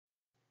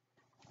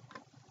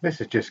This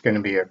is just going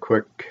to be a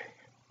quick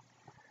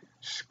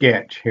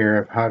sketch here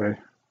of how to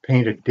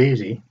paint a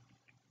daisy.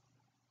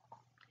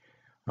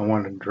 I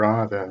want to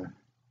draw the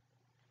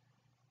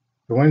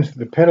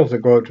petals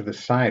that go out to the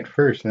side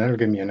first, and that'll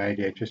give me an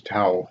idea just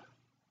how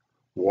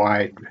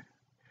wide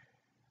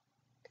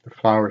the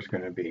flower is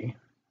going to be.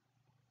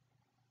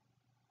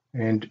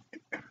 And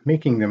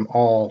making them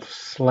all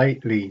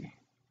slightly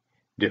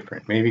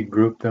different. Maybe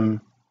group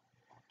them,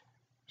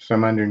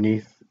 some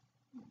underneath,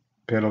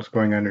 petals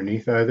going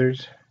underneath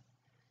others.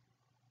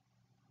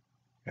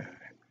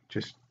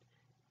 Just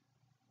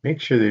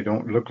make sure they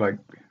don't look like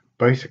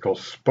bicycle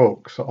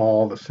spokes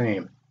all the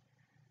same.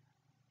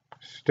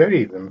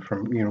 Study them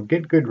from,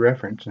 get good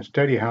reference and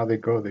study how they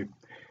go. They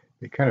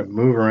kind of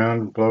move around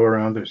and blow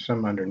around. There's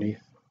some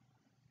underneath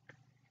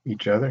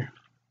each other.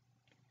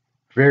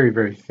 Very,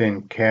 very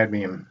thin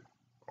cadmium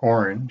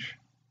orange.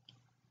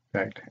 In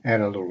fact,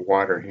 add a little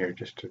water here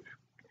just to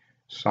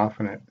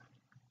soften it.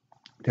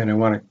 Then I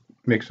want to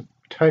mix a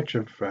touch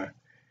of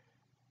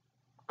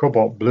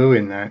cobalt blue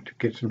in that to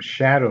get some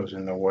shadows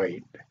in the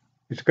white.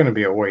 It's going to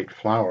be a white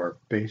flower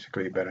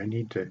basically, but I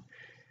need to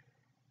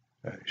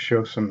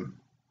show some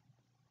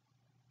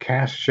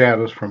cast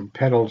shadows from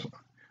petals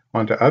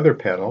onto other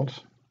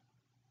petals,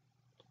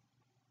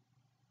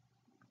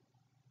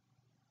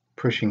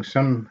 pushing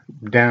some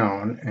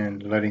down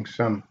and letting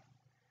some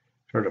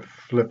sort of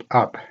flip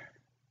up.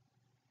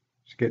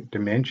 Let's get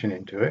dimension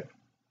into it.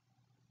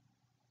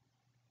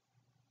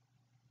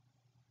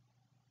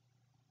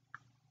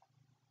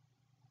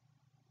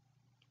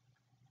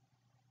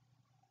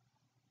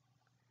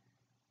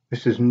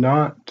 This is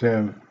not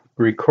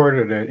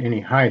recorded at any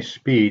high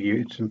speed.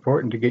 It's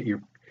important to get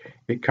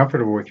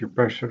comfortable with your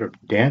brush sort of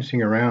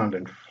dancing around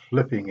and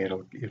flipping.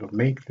 It'll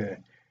make the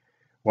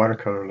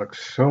watercolor look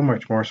so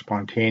much more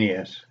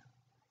spontaneous,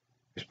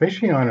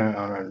 especially on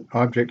an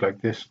object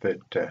like this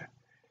that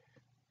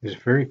is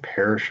very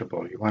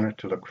perishable. You want it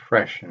to look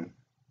fresh and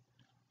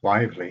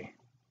lively.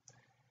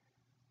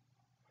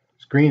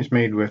 This green's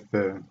made with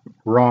the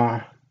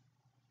raw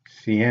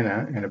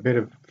sienna and a bit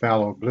of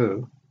phthalo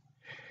blue.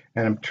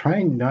 And I'm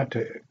trying not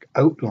to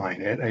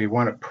outline it. I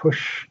want to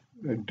push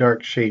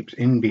dark shapes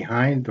in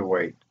behind the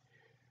white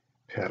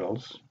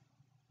petals.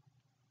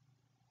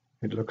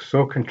 It looks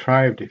so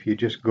contrived if you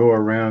just go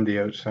around the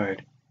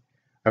outside.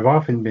 I've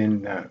often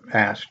been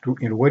asked,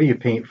 what do you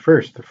paint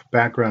first, the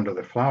background or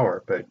the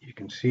flower? But you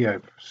can see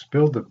I've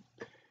spilled the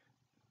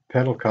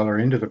petal color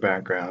into the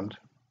background,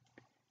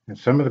 and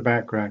some of the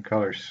background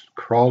colors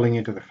crawling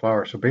into the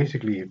flower. So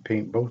basically you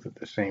paint both at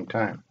the same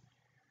time.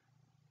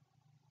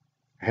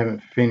 I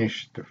haven't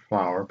finished the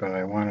flower, but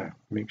I want to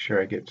make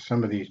sure I get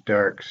some of these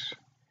dark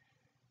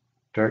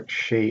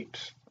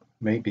shapes,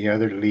 maybe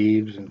other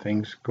leaves and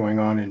things going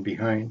on in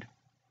behind.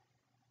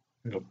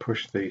 It'll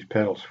push these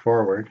petals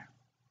forward.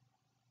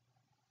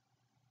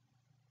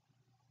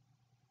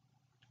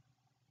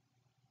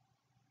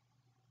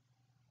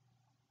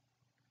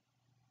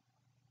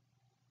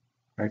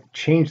 I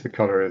change the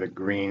color of the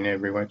green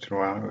every once in a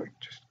while.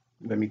 Just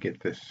let me get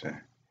this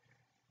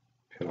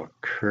petal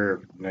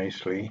curved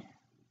nicely.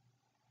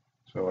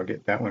 So I'll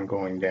get that one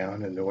going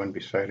down, and the one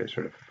beside it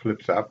sort of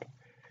flips up.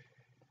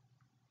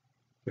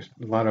 Just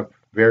a lot of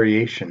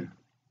variation.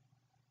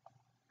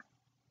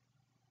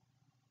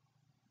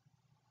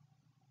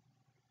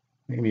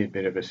 Maybe a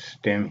bit of a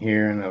stem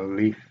here and a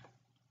leaf.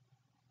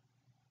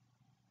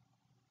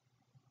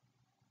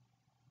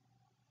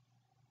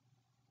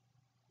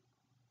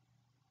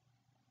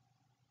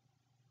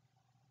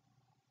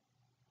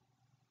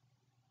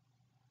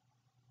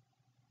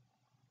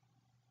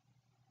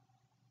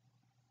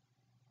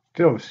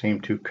 Still the same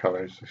two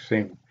colors, the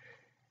same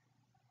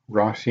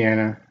raw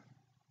sienna,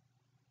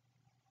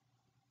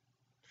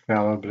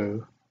 phthalo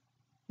blue.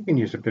 You can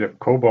use a bit of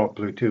cobalt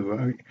blue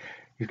too.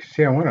 You can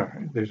see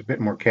there's a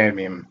bit more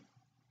cadmium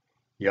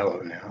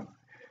yellow now.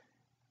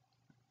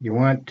 You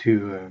want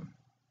to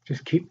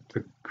just keep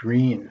the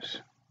greens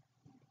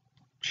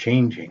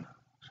changing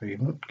so you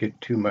don't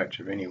get too much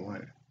of any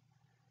one.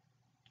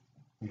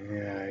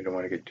 Yeah, I don't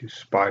want to get too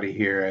spotty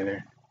here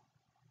either.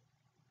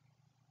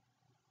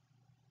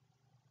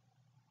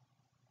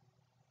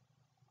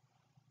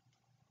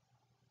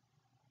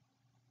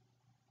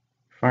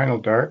 Final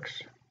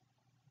darks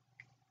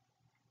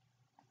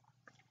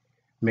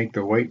make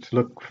the whites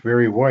look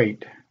very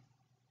white,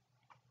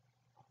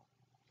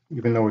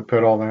 even though we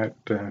put all that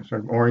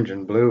sort of orange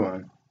and blue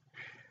on.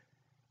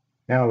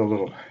 Now the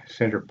little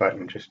center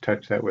button, just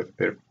touch that with a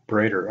bit of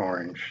brighter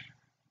orange.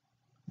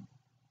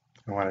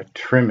 I want to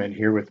trim it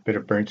here with a bit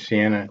of burnt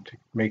sienna to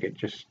make it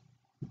just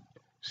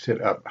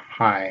sit up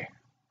high.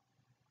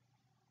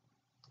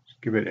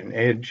 Just give it an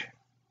edge.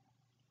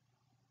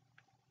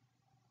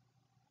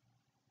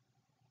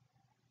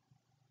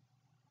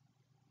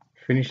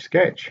 Finished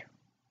sketch.